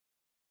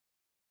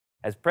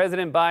As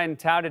President Biden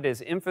touted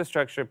his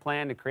infrastructure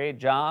plan to create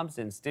jobs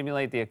and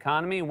stimulate the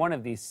economy, one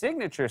of the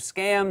signature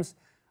scams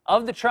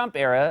of the Trump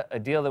era, a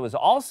deal that was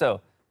also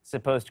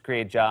supposed to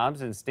create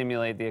jobs and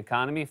stimulate the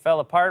economy, fell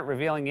apart,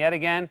 revealing yet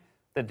again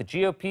that the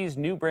GOP's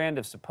new brand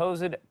of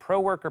supposed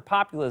pro-worker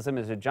populism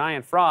is a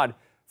giant fraud.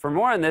 For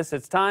more on this,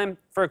 it's time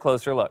for a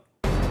closer look.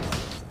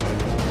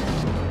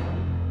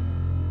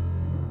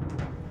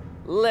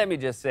 Let me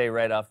just say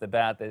right off the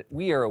bat that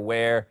we are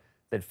aware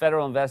that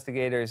federal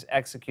investigators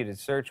executed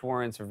search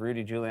warrants of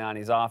Rudy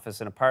Giuliani's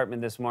office and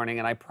apartment this morning,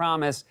 and I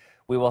promise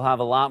we will have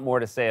a lot more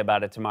to say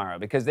about it tomorrow,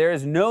 because there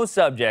is no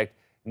subject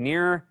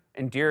nearer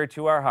and dearer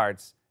to our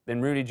hearts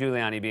than Rudy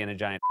Giuliani being a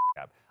giant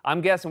up.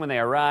 I'm guessing when they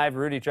arrived,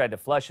 Rudy tried to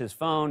flush his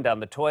phone down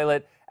the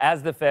toilet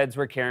as the feds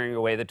were carrying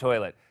away the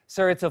toilet.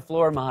 Sir, it's a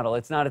floor model.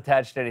 It's not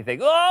attached to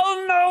anything.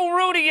 Oh, no,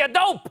 Rudy, you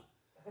dope!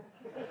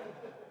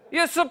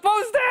 You're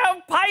supposed to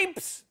have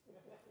pipes!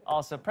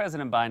 Also,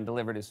 President Biden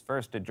delivered his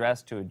first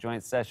address to a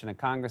joint session of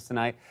Congress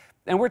tonight.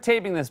 And we're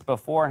taping this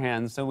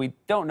beforehand, so we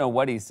don't know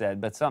what he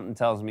said, but something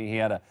tells me he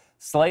had a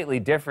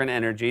slightly different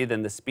energy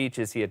than the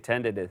speeches he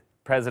attended at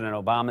President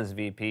Obama's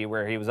VP,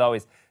 where he was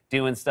always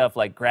doing stuff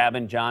like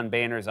grabbing John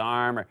Boehner's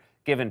arm or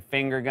giving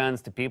finger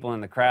guns to people in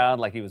the crowd,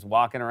 like he was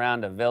walking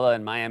around a villa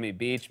in Miami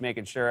Beach,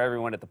 making sure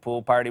everyone at the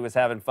pool party was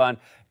having fun.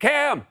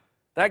 Cam,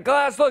 that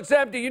glass looks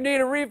empty. You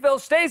need a refill?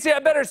 Stacy, I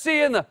better see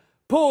you in the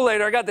pool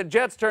later. I got the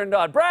jets turned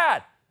on.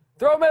 Brad,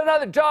 throw me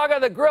another jog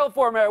on the grill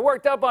for me. I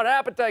worked up on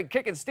appetite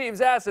kicking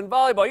Steve's ass in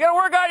volleyball. You got to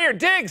work on your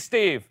digs,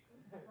 Steve.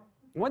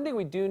 One thing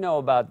we do know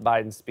about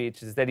Biden's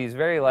speech is that he's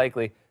very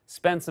likely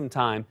spent some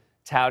time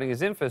touting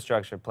his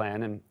infrastructure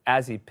plan. And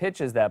as he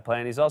pitches that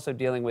plan, he's also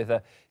dealing with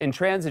an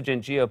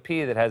intransigent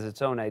GOP that has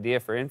its own idea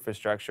for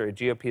infrastructure, a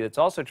GOP that's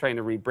also trying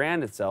to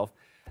rebrand itself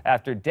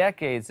after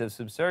decades of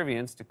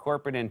subservience to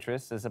corporate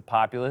interests as a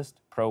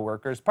populist,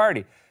 pro-workers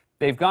party.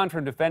 They've gone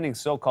from defending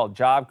so-called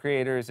job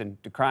creators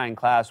and decrying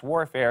class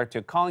warfare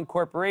to calling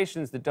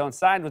corporations that don't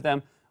side with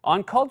them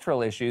on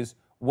cultural issues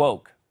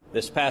woke.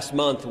 This past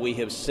month, we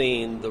have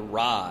seen the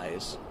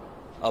rise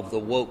of the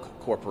woke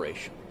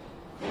corporation.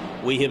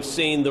 We have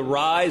seen the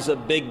rise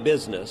of big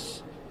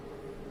business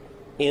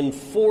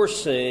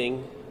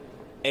enforcing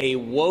a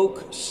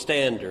woke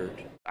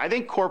standard. I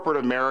think corporate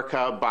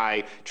America,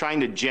 by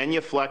trying to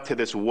genuflect to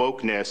this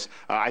wokeness,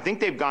 I think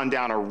they've gone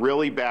down a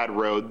really bad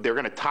road. They're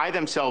going to tie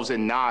themselves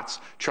in knots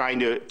trying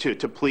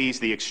to please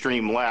the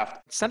extreme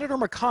left. Senator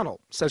McConnell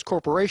says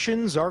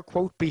corporations are,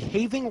 quote,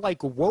 behaving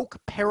like woke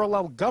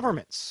parallel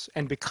governments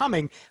and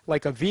becoming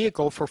like a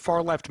vehicle for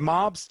far-left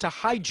mobs to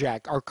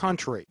hijack our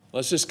country.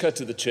 Let's just cut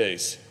to the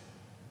chase.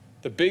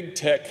 The big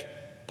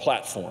tech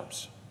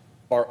platforms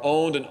are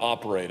owned and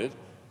operated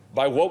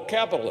by woke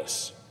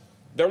capitalists.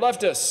 They're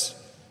leftists.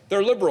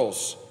 They're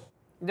liberals.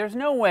 There's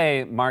no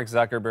way Mark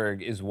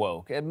Zuckerberg is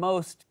woke. At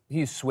most,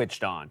 he's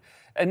switched on.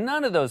 And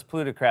none of those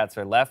plutocrats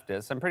are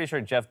leftists. I'm pretty sure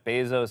Jeff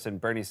Bezos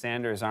and Bernie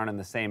Sanders aren't on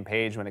the same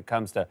page when it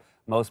comes to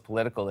most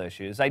political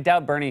issues. I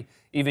doubt Bernie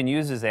even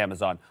uses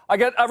Amazon. I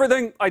get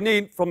everything I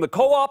need from the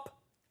co-op,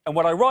 and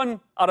when I run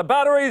out of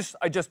batteries,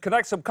 I just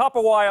connect some copper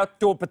wire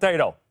to a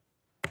potato.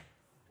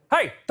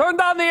 Hey, turn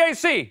down the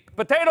AC.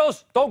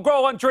 Potatoes don't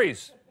grow on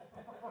trees.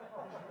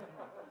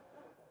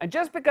 And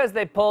just because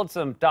they pulled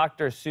some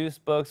Dr. Seuss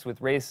books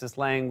with racist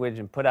language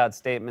and put out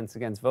statements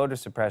against voter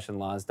suppression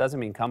laws doesn't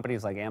mean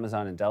companies like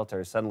Amazon and Delta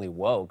are suddenly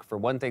woke. For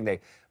one thing, they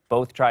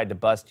both tried to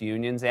bust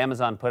unions.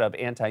 Amazon put up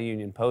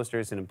anti-union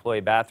posters in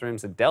employee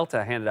bathrooms, and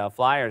Delta handed out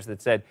flyers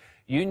that said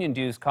union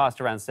dues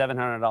cost around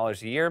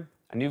 $700 a year.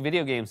 A new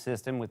video game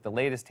system with the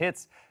latest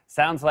hits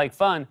sounds like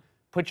fun.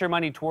 Put your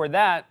money toward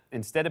that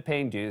instead of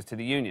paying dues to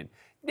the union.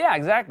 Yeah,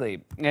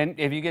 exactly. And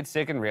if you get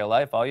sick in real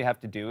life, all you have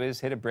to do is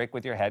hit a brick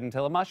with your head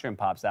until a mushroom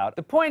pops out.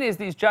 The point is,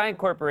 these giant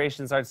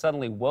corporations aren't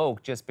suddenly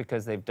woke just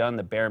because they've done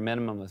the bare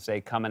minimum of, say,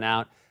 coming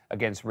out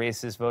against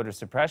racist voter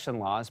suppression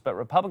laws, but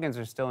Republicans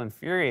are still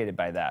infuriated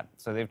by that.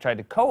 So they've tried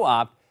to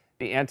co-opt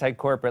the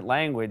anti-corporate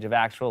language of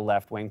actual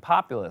left-wing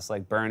populists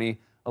like Bernie,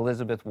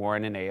 Elizabeth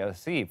Warren, and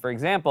AOC. For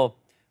example,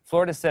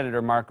 Florida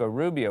Senator Marco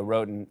Rubio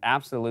wrote an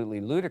absolutely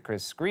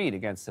ludicrous screed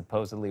against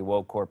supposedly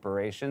woke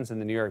corporations in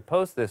the New York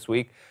Post this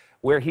week,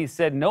 where he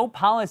said no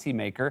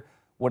policymaker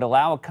would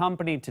allow a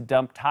company to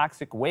dump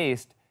toxic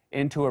waste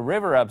into a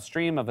river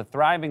upstream of a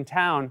thriving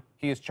town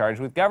he is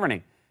charged with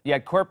governing.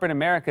 Yet corporate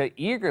America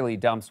eagerly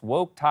dumps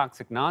woke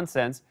toxic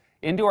nonsense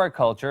into our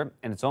culture,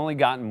 and it's only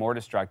gotten more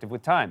destructive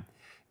with time.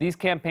 These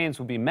campaigns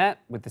will be met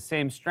with the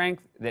same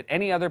strength that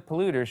any other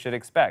polluter should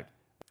expect.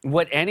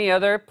 What any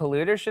other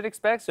polluter should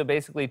expect, so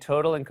basically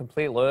total and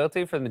complete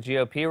loyalty from the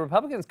GOP.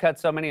 Republicans cut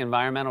so many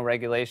environmental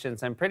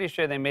regulations, I'm pretty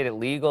sure they made it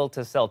legal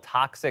to sell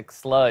toxic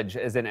sludge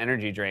as an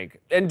energy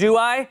drink. And do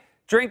I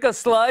drink a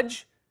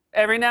sludge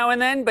every now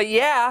and then? But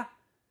yeah,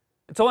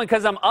 it's only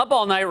because I'm up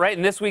all night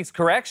writing this week's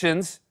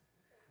corrections.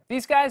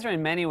 These guys are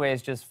in many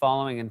ways just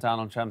following in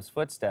Donald Trump's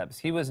footsteps.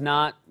 He was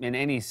not in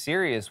any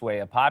serious way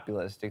a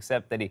populist,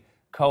 except that he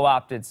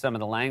co-opted some of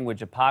the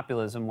language of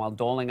populism while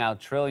doling out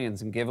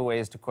trillions in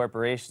giveaways to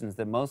corporations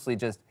that mostly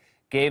just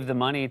gave the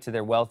money to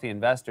their wealthy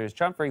investors.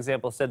 Trump, for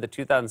example, said the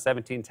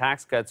 2017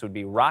 tax cuts would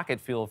be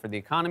rocket fuel for the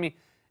economy.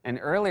 And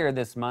earlier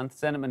this month,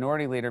 Senate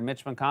Minority Leader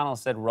Mitch McConnell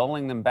said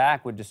rolling them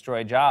back would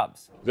destroy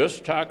jobs. This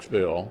tax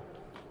bill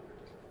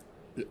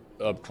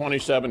of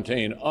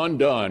 2017,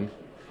 undone,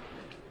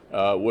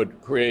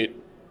 would create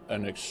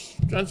an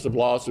extensive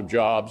loss of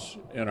jobs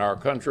in our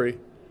country,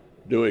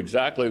 do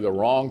exactly the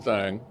wrong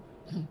thing,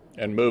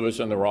 and move us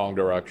in the wrong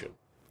direction.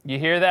 You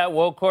hear that,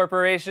 woke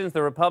corporations?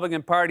 The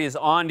Republican Party is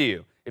on to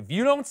you. If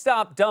you don't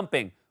stop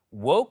dumping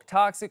woke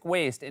toxic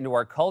waste into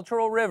our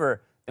cultural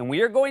river, then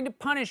we are going to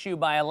punish you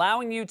by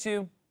allowing you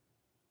to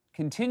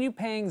continue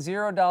paying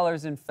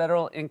 $0 in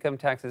federal income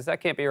taxes.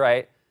 That can't be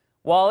right.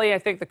 Wally, I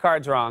think the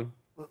card's wrong.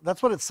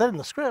 That's what it said in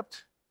the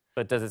script.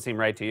 But does it seem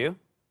right to you?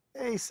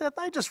 Hey, Seth,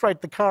 I just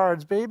write the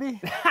cards,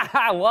 baby.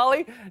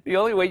 Wally, the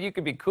only way you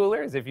could be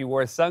cooler is if you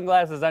wore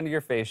sunglasses under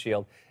your face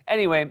shield.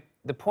 Anyway,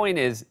 the point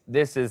is,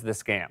 this is the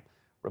scam.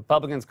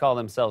 Republicans call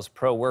themselves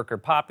pro-worker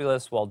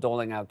populists while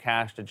doling out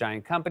cash to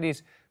giant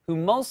companies who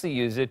mostly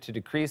use it to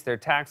decrease their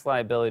tax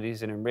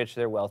liabilities and enrich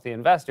their wealthy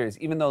investors,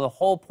 even though the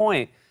whole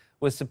point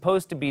was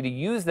supposed to be to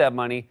use that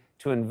money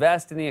to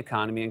invest in the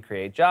economy and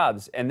create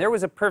jobs. And there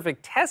was a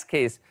perfect test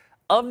case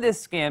of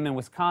this scam in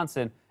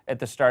Wisconsin at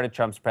the start of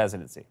Trump's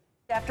presidency.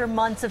 After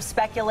months of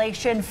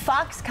speculation,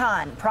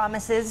 Foxconn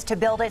promises to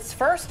build its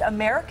first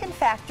American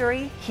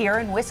factory here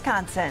in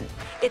Wisconsin.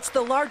 It's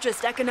the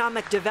largest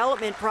economic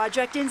development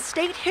project in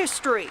state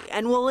history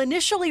and will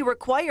initially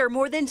require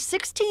more than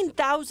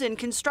 16,000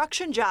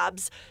 construction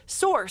jobs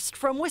sourced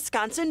from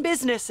Wisconsin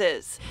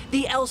businesses.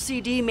 The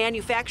LCD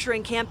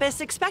manufacturing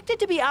campus expected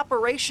to be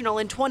operational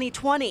in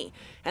 2020,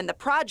 and the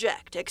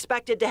project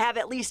expected to have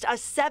at least a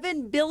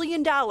 $7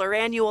 billion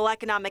annual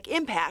economic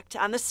impact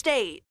on the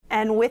state.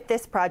 And with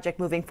this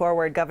project moving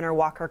forward, Governor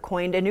Walker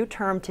coined a new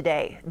term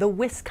today, the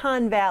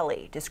Wisconn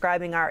Valley,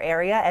 describing our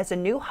area as a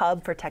new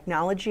hub for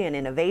technology and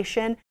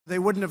innovation. They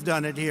wouldn't have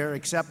done it here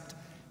except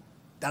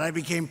that I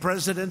became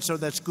president, so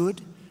that's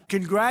good.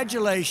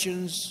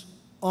 Congratulations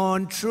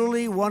on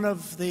truly one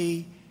of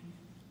the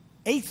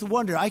eighth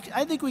wonder. I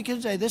think we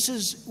can say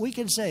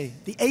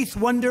the eighth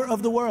wonder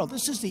of the world.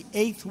 This is the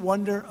eighth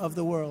wonder of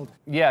the world.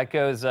 Yeah, it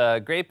goes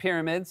Great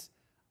Pyramids,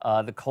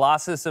 the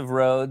Colossus of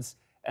Rhodes,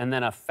 and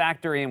then a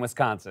factory in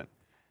Wisconsin.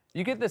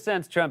 You get the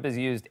sense Trump has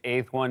used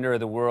eighth wonder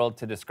of the world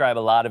to describe a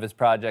lot of his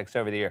projects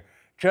over the year.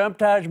 Trump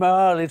Taj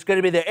Mahal, it's going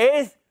to be the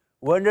eighth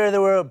wonder of the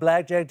world.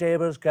 Blackjack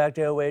tables,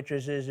 cocktail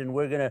waitresses, and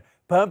we're going to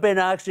pump in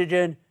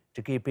oxygen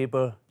to keep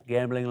people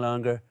gambling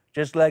longer,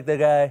 just like the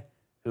guy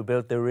who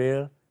built the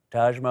real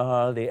Taj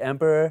Mahal, the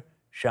Emperor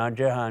Shah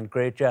Jahan.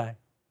 Great guy,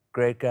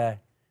 great guy.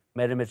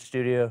 Met him at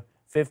Studio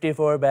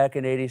 54 back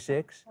in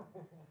 '86.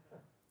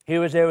 He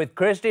was there with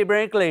Christy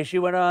Brinkley. She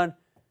went on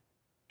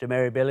to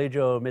marry Billy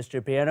Joel,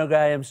 Mr. Piano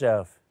Guy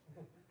himself.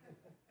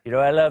 You know,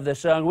 I love the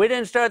song, "We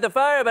Didn't Start the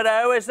Fire," but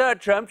I always thought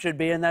Trump should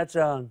be in that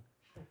song.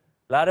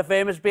 A lot of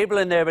famous people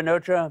in there, but no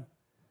Trump.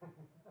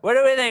 What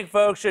do we think,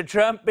 folks? Should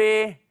Trump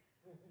be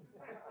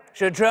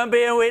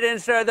in "We Didn't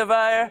Start the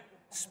Fire"?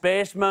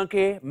 Space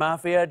Monkey,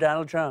 Mafia,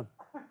 Donald Trump.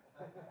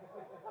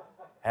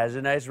 Has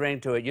a nice ring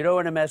to it. You don't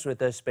want to mess with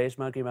the Space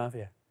Monkey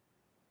Mafia.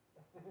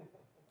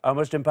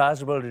 Almost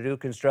impossible to do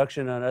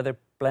construction on other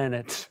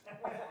planets.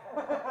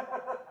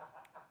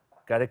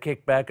 Got to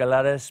kick back a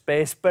lot of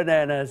space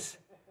bananas.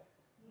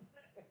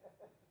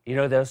 You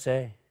know, they'll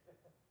say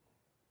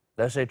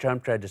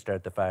Trump tried to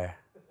start the fire.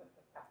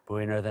 But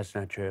we know that's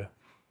not true.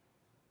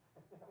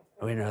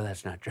 We know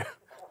that's not true.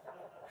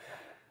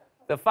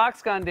 The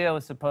Foxconn deal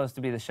was supposed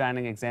to be the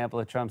shining example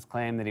of Trump's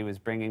claim that he was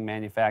bringing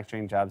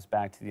manufacturing jobs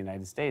back to the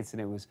United States,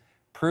 and it was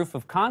proof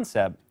of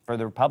concept for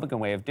the Republican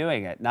way of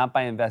doing it, not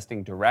by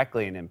investing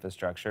directly in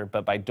infrastructure,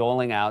 but by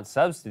doling out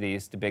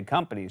subsidies to big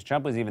companies.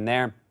 Trump was even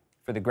there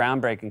for the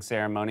groundbreaking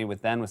ceremony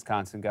with then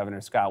Wisconsin Governor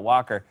Scott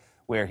Walker,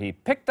 where he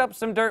picked up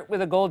some dirt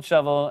with a gold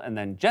shovel and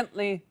then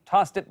gently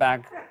tossed it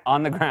back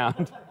on the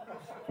ground.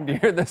 Do you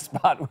hear the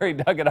spot where he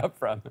dug it up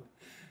from?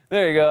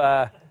 There you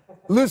go.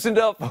 Loosened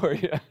up for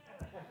you.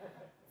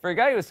 For a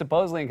guy who was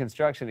supposedly in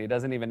construction, he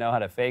doesn't even know how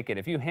to fake it.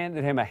 If you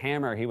handed him a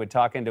hammer, he would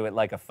talk into it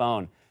like a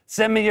phone.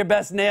 Send me your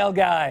best nail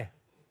guy.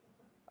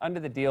 Under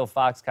the deal,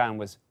 Foxconn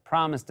was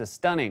promised a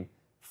stunning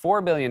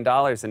 $4 billion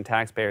in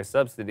taxpayer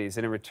subsidies,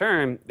 and in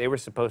return, they were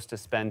supposed to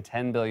spend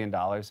 $10 billion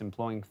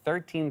employing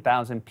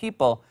 13,000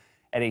 people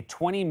at a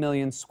 20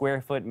 million square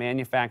foot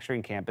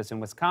manufacturing campus in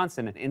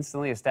Wisconsin and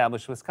instantly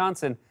established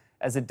Wisconsin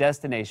as a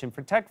destination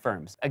for tech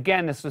firms.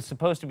 Again, this was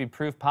supposed to be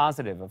proof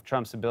positive of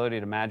Trump's ability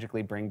to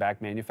magically bring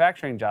back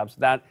manufacturing jobs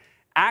without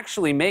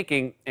actually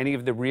making any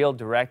of the real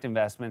direct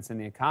investments in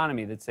the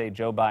economy that, say,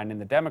 Joe Biden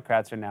and the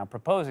Democrats are now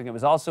proposing. It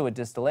was also a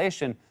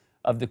distillation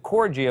of the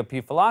core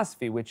GOP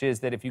philosophy, which is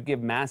that if you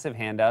give massive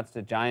handouts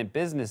to giant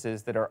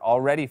businesses that are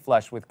already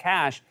flush with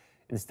cash,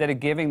 instead of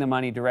giving the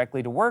money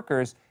directly to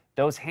workers,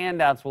 those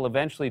handouts will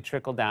eventually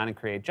trickle down and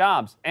create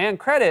jobs. And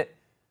credit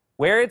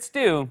where it's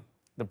due,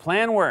 the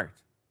plan worked.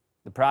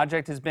 The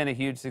project has been a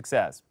huge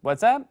success.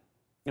 What's that?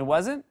 It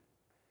wasn't?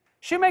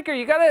 Shoemaker,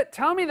 you gotta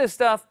tell me this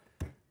stuff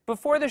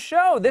before the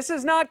show. This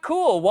is not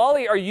cool.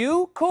 Wally, are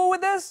you cool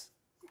with this?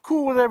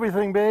 Cool with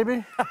everything,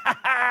 baby.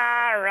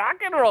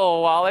 Rock and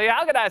roll, Wally.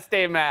 How could I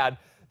stay mad?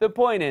 The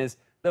point is,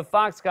 the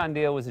Foxconn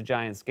deal was a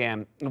giant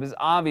scam. It was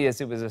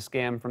obvious it was a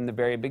scam from the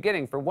very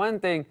beginning. For one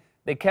thing,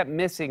 they kept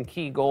missing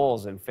key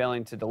goals and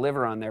failing to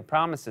deliver on their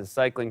promises,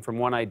 cycling from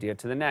one idea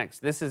to the next.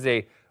 This is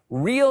a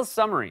real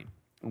summary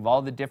of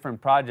all the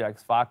different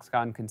projects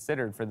Foxconn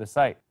considered for the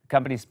site. The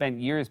company spent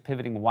years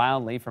pivoting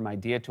wildly from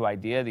idea to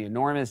idea. The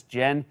enormous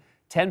Gen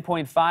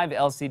 10.5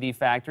 LCD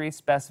factory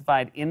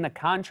specified in the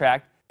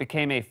contract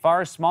became a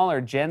far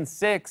smaller Gen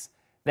 6,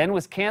 then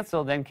was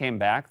canceled, then came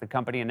back. The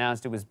company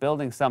announced it was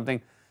building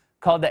something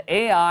called the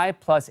AI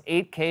plus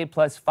 8K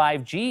plus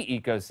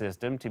 5G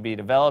ecosystem to be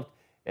developed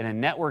in a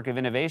network of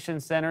innovation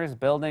centers,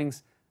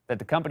 buildings that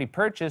the company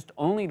purchased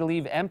only to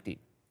leave empty.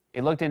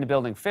 It looked into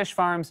building fish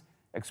farms,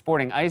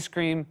 exporting ice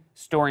cream,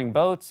 storing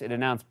boats. It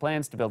announced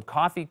plans to build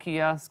coffee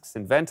kiosks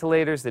and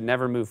ventilators that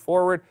never moved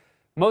forward.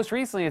 Most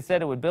recently, it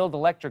said it would build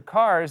electric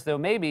cars, though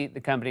maybe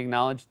the company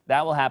acknowledged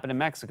that will happen in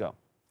Mexico.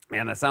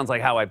 Man, that sounds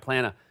like how I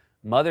plan a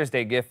Mother's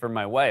Day gift for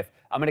my wife.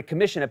 I'm going to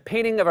commission a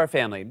painting of our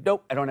family.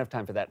 Nope, I don't have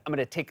time for that. I'm going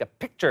to take a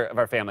picture of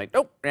our family.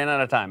 Nope, ran out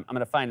of time. I'm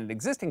going to find an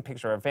existing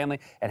picture of our family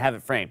and have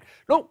it framed.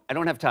 Nope, I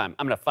don't have time.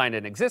 I'm going to find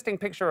an existing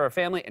picture of our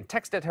family and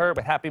text it to her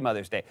with Happy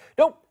Mother's Day.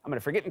 Nope, I'm going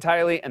to forget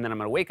entirely, and then I'm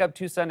going to wake up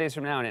 2 Sundays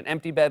from now in an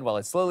empty bed while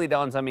it slowly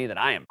dawns on me that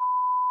I am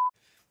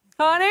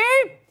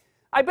Honey,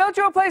 I built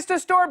you a place to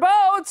store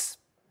boats.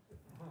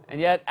 And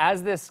yet,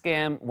 as this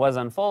scam was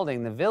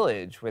unfolding, the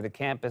village where the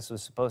campus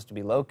was supposed to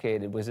be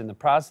located was in the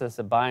process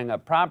of buying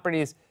up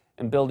properties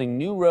and building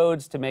new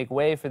roads to make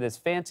way for this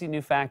fancy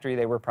new factory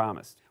they were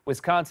promised.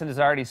 Wisconsin has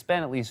already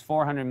spent at least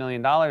 $400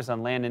 million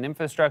on land and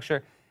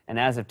infrastructure, and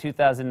as of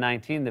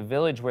 2019, the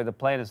village where the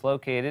plant is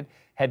located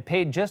had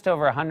paid just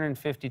over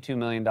 $152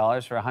 million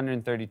for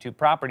 132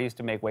 properties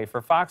to make way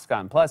for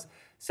Foxconn, plus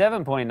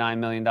 $7.9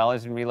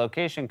 million in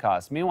relocation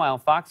costs.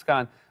 Meanwhile,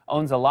 Foxconn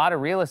owns a lot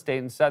of real estate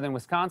in southern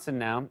Wisconsin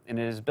now, and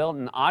it has built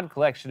an odd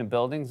collection of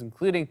buildings,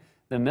 including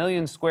the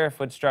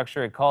million-square-foot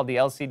structure it called the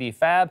LCD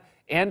Fab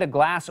and a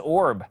glass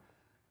orb.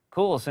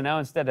 Cool, so now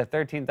instead of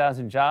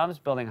 13,000 jobs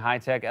building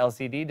high-tech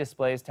LCD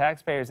displays,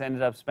 taxpayers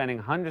ended up spending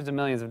hundreds of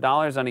millions of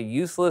dollars on a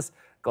useless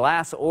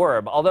glass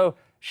orb. Although,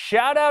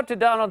 shout out to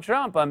Donald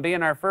Trump on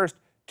being our first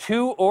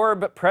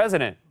 2-orb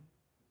president.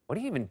 What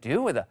do you even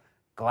do with a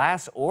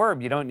glass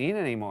orb you don't need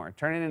anymore?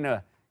 Turn it into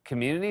a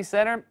community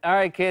center? All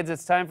right, kids,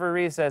 it's time for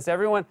recess.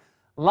 Everyone,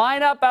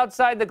 line up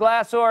outside the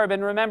glass orb,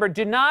 and remember,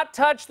 do not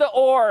touch the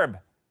orb.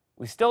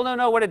 We still don't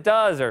know what it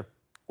does or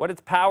what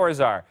its powers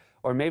are.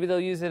 Or maybe they'll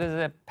use it as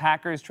a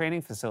Packers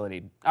training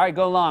facility. All right,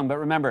 go long, but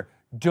remember,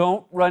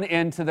 don't run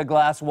into the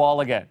glass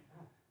wall again.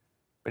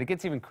 But it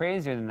gets even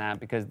crazier than that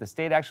because the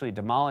state actually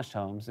demolished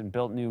homes and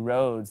built new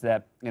roads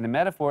that, in a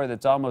metaphor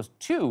that's almost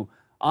too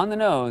on the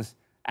nose,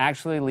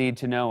 actually lead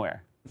to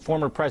nowhere.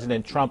 Former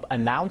President Trump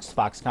announced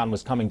Foxconn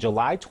was coming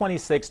July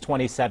 26,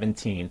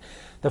 2017.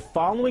 The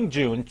following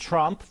June,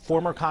 Trump,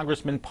 former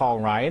Congressman Paul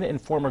Ryan, and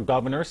former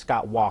Governor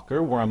Scott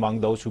Walker were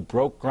among those who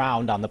broke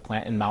ground on the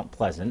plant in Mount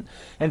Pleasant.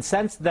 And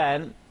since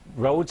then,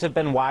 roads have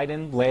been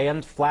widened,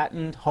 land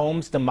flattened,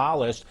 homes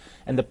demolished,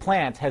 and the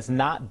plant has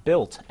not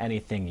built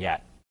anything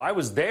yet. I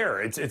was there.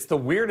 It's the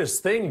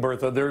weirdest thing,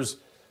 Bertha. There's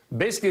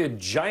basically a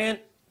giant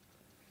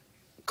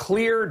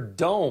clear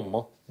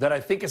dome that I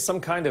think is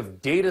some kind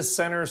of data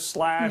center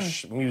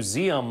 /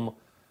 museum,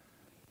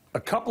 a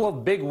couple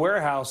of big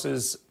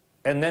warehouses,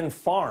 and then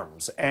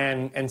farms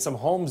and some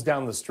homes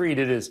down the street.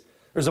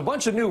 There's a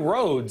bunch of new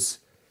roads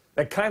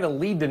that kind of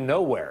lead to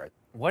nowhere.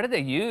 What did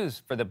they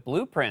use for the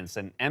blueprints?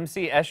 An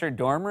MC Escher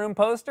dorm room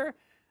poster?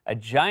 A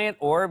giant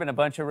orb and a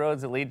bunch of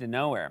roads that lead to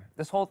nowhere.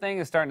 This whole thing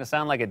is starting to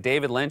sound like a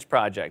David Lynch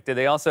project. Did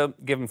they also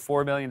give him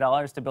 $4 million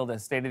to build a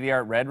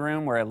state-of-the-art red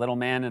room where a little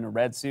man in a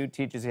red suit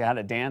teaches you how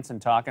to dance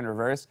and talk in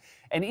reverse?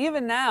 And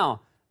even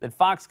now that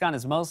Foxconn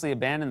has mostly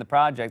abandoned the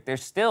project, they're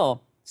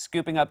still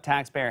scooping up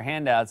taxpayer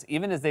handouts,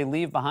 even as they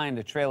leave behind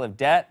a trail of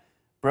debt,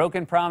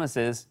 broken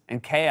promises,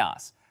 and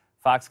chaos.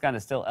 Foxconn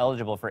is still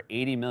eligible for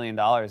 $80 million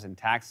in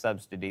tax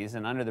subsidies,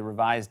 and under the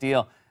revised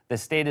deal, the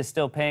state is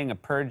still paying a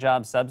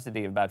per-job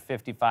subsidy of about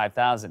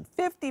 $55,000.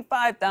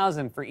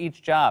 $55,000 for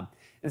each job.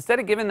 Instead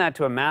of giving that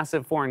to a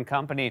massive foreign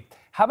company,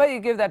 how about you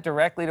give that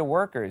directly to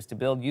workers to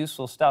build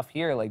useful stuff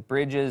here like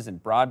bridges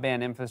and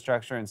broadband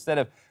infrastructure instead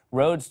of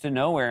roads to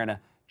nowhere and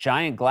a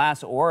giant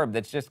glass orb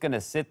that's just going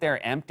to sit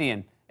there empty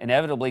and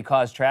inevitably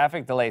cause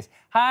traffic delays.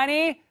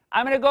 Honey,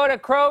 I'm going to go to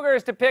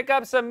Kroger's to pick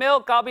up some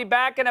milk. I'll be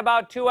back in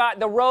about 2 hours.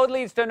 The road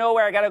leads to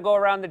nowhere. I got to go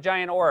around the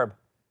giant orb.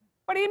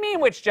 What do you mean,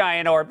 which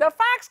giant orb? The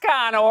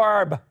Foxconn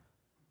orb.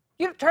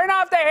 You turn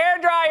off the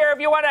hairdryer if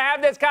you want to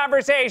have this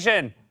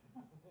conversation.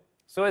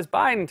 So as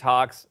Biden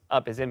talks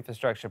up his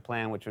infrastructure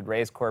plan, which would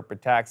raise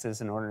corporate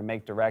taxes in order to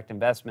make direct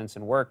investments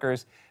in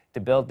workers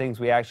to build things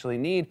we actually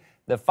need,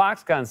 the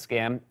Foxconn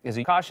scam is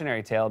a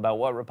cautionary tale about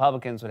what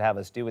Republicans would have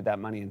us do with that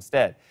money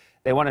instead.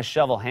 They want to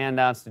shovel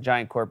handouts to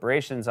giant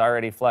corporations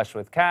already flush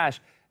with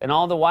cash. And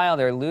all the while,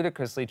 they're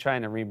ludicrously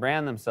trying to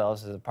rebrand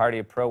themselves as a party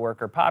of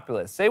pro-worker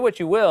populists. Say what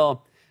you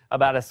will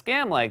about a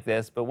scam like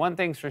this, but one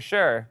thing's for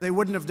sure. They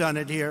wouldn't have done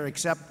it here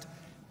except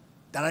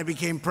that I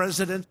became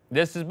president.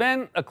 This has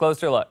been A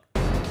Closer Look.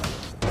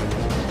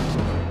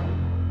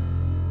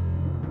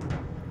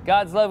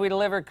 God's Love We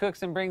Deliver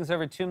cooks and brings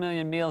over 2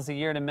 million meals a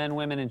year to men,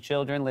 women, and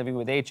children living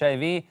with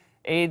HIV,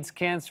 AIDS,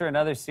 cancer, and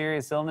other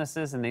serious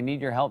illnesses, and they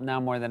need your help now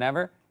more than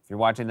ever. If you're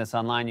watching this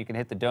online, you can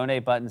hit the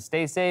donate button.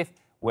 Stay safe,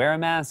 wear a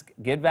mask,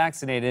 get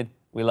vaccinated.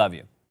 We love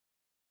you.